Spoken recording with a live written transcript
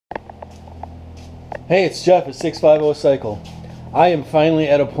Hey, it's Jeff at 650 Cycle. I am finally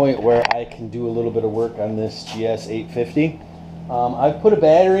at a point where I can do a little bit of work on this GS850. I've put a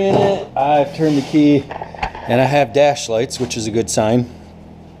battery in it, I've turned the key, and I have dash lights, which is a good sign.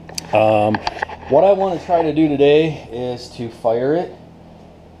 What I want to try to do today is to fire it.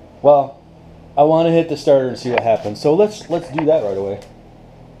 Well, I want to hit the starter and see what happens. So let's do that right away.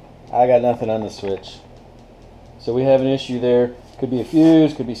 I got nothing on the switch. So we have an issue there. Could be a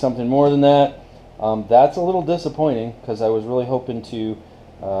fuse, could be something more than that. That's a little disappointing because I was really hoping to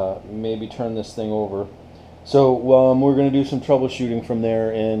maybe turn this thing over. So we're going to do some troubleshooting from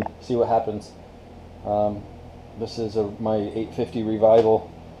there and see what happens. This is my 850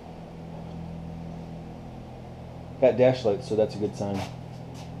 Revival. Got dash lights, so that's a good sign.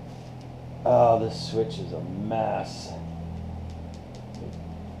 Oh, this switch is a mess.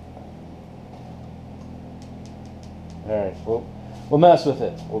 Alright, well, we'll mess with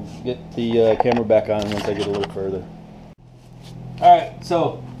it. We'll get the camera back on once I get a little further. Alright,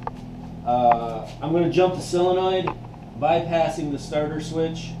 so I'm going to jump the solenoid, bypassing the starter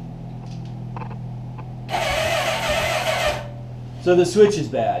switch. So the switch is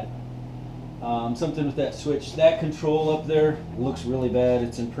bad. Something with that switch. That control up there looks really bad.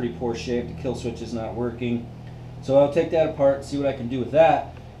 It's in pretty poor shape. The kill switch is not working. So I'll take that apart and see what I can do with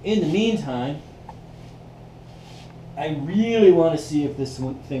that. In the meantime, I really want to see if this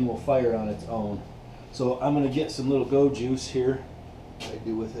thing will fire on its own. So I'm going to get some little go juice here. What do I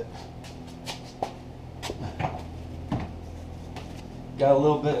do with it? Got a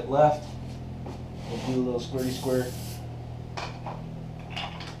little bit left. We'll do a little squirty squirt.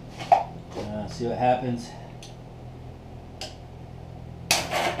 See what happens.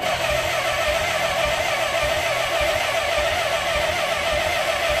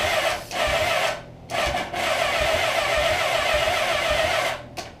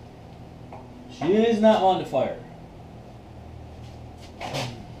 She is not one to fire.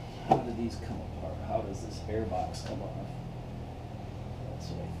 How do these come apart? How does this air box come off? That's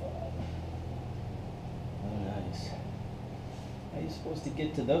what I thought. Oh, nice. How are you supposed to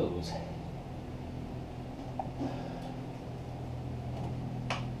get to those?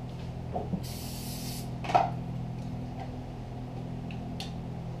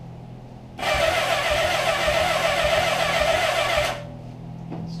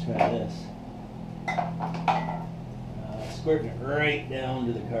 Let's try this. Squirting it right down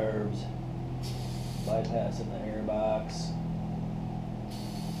to the carbs, bypassing the air box.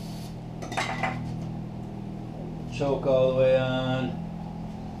 Choke all the way on.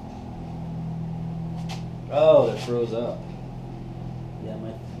 Oh, that froze up. Yeah,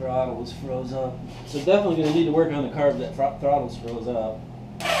 my throttle was froze up. So definitely going to need to work on the carb that throttle's froze up.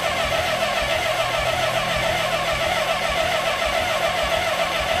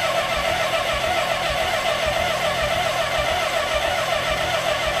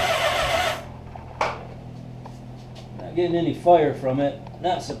 Not getting any fire from it.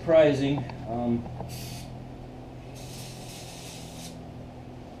 Not surprising.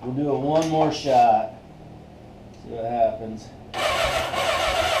 We'll do one more shot. See what happens.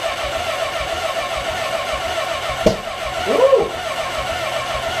 Woo!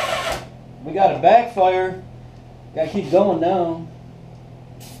 We got a backfire. Gotta keep going now.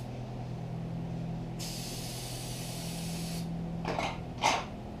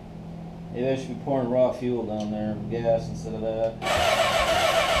 Maybe I should be pouring raw fuel down there, gas instead of that.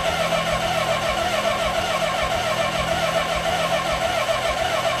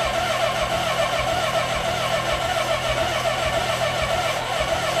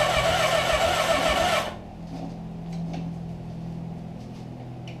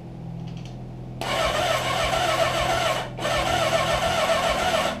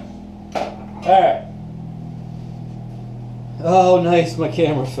 Alright. Oh, nice, my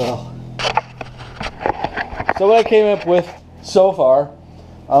camera fell. So what I came up with so far,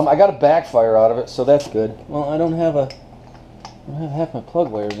 I got a backfire out of it, so that's good. Well, I don't have half my plug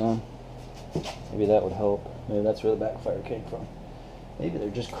wires on. Maybe that would help. Maybe that's where the backfire came from. Maybe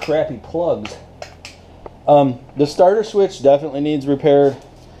they're just crappy plugs. The starter switch definitely needs repaired.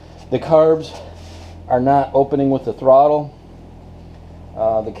 The carbs are not opening with the throttle.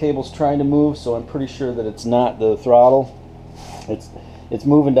 The cable's trying to move, so I'm pretty sure that it's not the throttle. It's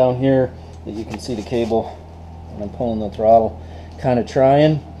moving down here. That you can see the cable, and I'm pulling the throttle, kind of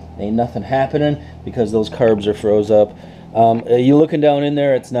trying. Ain't nothing happening because those carbs are froze up. You looking down in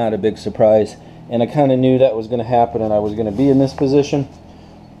there, it's not a big surprise, and I kind of knew that was going to happen, and I was going to be in this position.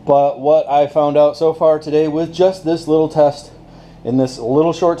 But what I found out so far today with just this little test in this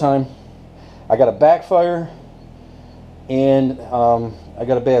little short time, I got a backfire and I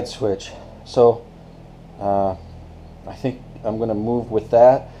got a bad switch. So I think I'm going to move with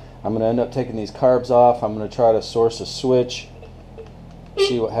that. I'm going to end up taking these carbs off. I'm going to try to source a switch,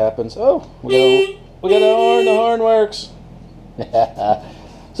 see what happens. Oh, we got a horn. The horn works.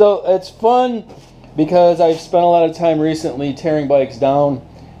 So it's fun because I've spent a lot of time recently tearing bikes down,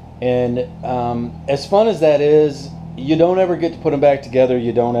 and as fun as that is, you don't ever get to put them back together.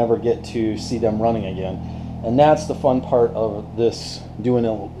 You don't ever get to see them running again, and that's the fun part of this, doing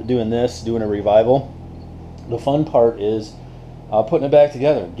a revival. The fun part is putting it back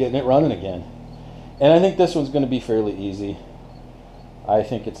together, getting it running again. And I think this one's going to be fairly easy. I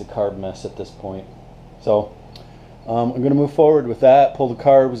think it's a carb mess at this point. So I'm going to move forward with that, pull the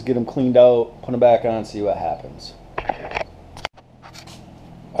carbs, get them cleaned out, put them back on, see what happens.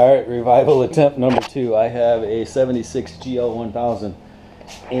 Alright, revival attempt number 2. I have a 76 GL1000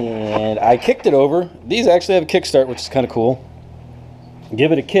 and I kicked it over. These actually have a kickstart, which is kind of cool.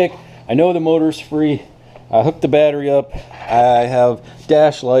 Give it a kick. I know the motor's free. I hooked the battery up. I have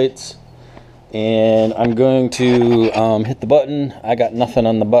dash lights, and I'm going to hit the button. I got nothing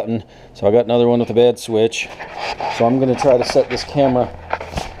on the button, so I got another one with a bad switch. So I'm going to try to set this camera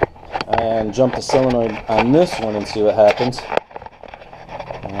and jump the solenoid on this one and see what happens.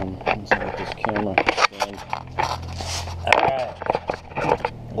 Let's let this camera stand.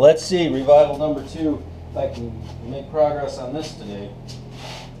 Alright, let's see, revival number 2, if I can make progress on this today.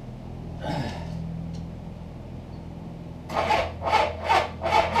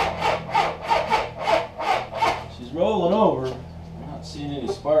 She's rolling over. I'm not seeing any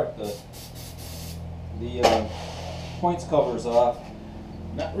spark. The points cover's off.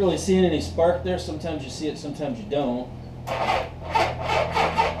 Not really seeing any spark there. Sometimes you see it, sometimes you don't.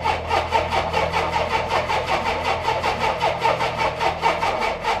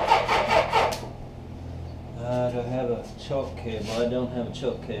 I have a choke cable. I don't have a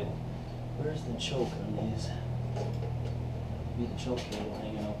choke cable. Where's the choke on these? Be the choke cable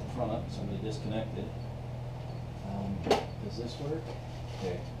hanging out the front. Somebody disconnected. Does this work?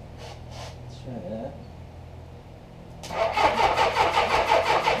 Okay. Let's try that.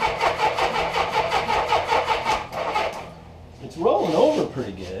 It's rolling over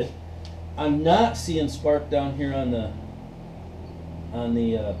pretty good. I'm not seeing spark down here on the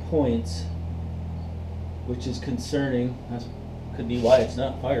points, which is concerning. That could be why it's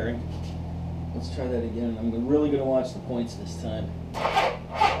not firing. Let's try that again. I'm really going to watch the points this time.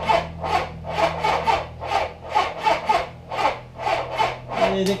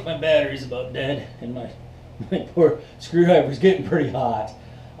 I think my battery's about dead, and my poor screwdriver's getting pretty hot.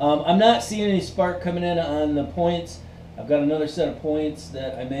 I'm not seeing any spark coming in on the points. I've got another set of points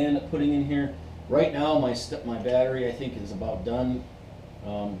that I may end up putting in here. Right now, my battery, I think, is about done.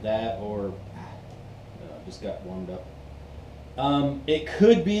 That or just got warmed up. It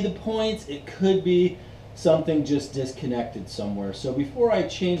could be the points. It could be something just disconnected somewhere. So before I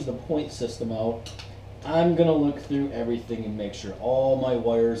change the point system out, I'm going to look through everything and make sure all my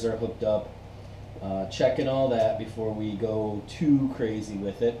wires are hooked up. Checking all that before we go too crazy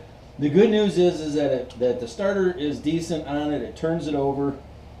with it. The good news is that the starter is decent on it. It turns it over.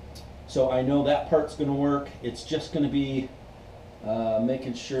 So I know that part's going to work. It's just going to be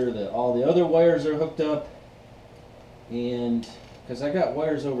making sure that all the other wires are hooked up. And because I got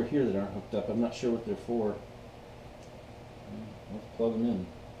wires over here that aren't hooked up, I'm not sure what they're for. Let's plug them in.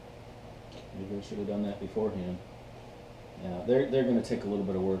 Maybe I should have done that beforehand. Yeah, they're going to take a little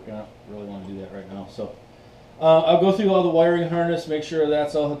bit of work. I don't really want to do that right now. So I'll go through all the wiring harness, make sure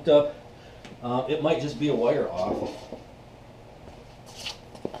that's all hooked up. It might just be a wire off.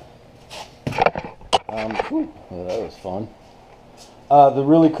 Well, that was fun. The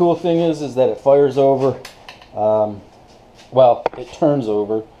really cool thing is that it fires over. Well, it turns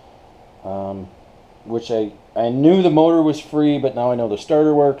over, which I knew the motor was free, but now I know the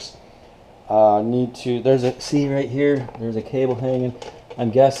starter works. There's a, see right here, there's a cable hanging.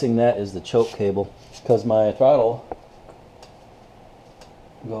 I'm guessing that is the choke cable, because my throttle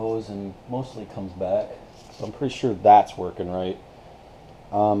goes and mostly comes back. So I'm pretty sure that's working right.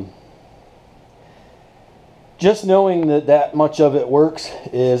 Just knowing that much of it works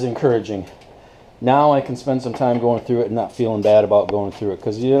is encouraging. Now I can spend some time going through it and not feeling bad about going through it,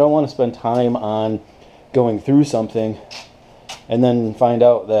 because you don't want to spend time on going through something and then find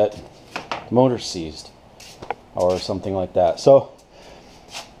out that the motor's seized or something like that. So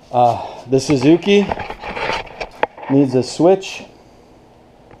the Suzuki needs a switch,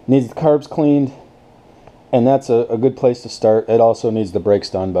 needs the carbs cleaned, and that's a good place to start. It also needs the brakes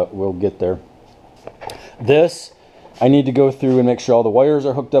done, but we'll get there. This, I need to go through and make sure all the wires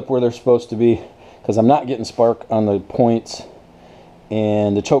are hooked up where they're supposed to be, because I'm not getting spark on the points,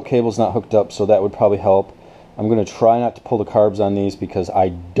 and the choke cable's not hooked up, so that would probably help. I'm going to try not to pull the carbs on these because I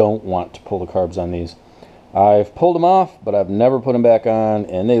don't want to pull the carbs on these. I've pulled them off, but I've never put them back on,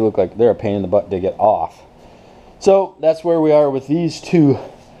 and they look like they're a pain in the butt to get off. So that's where we are with these two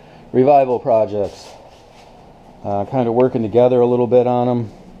revival projects. Kind of working together a little bit on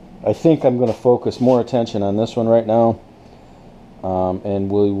them. I think I'm going to focus more attention on this one right now,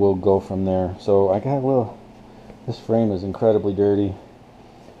 and we will go from there. So I got a little, this frame is incredibly dirty,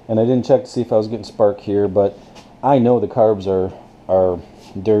 and I didn't check to see if I was getting spark here, but I know the carbs are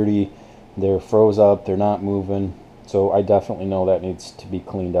dirty. They're froze up, they're not moving, so I definitely know that needs to be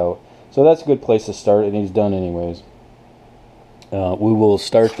cleaned out. So that's a good place to start. It needs done anyways. We will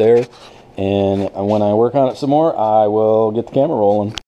start there, and when I work on it some more, I will get the camera rolling.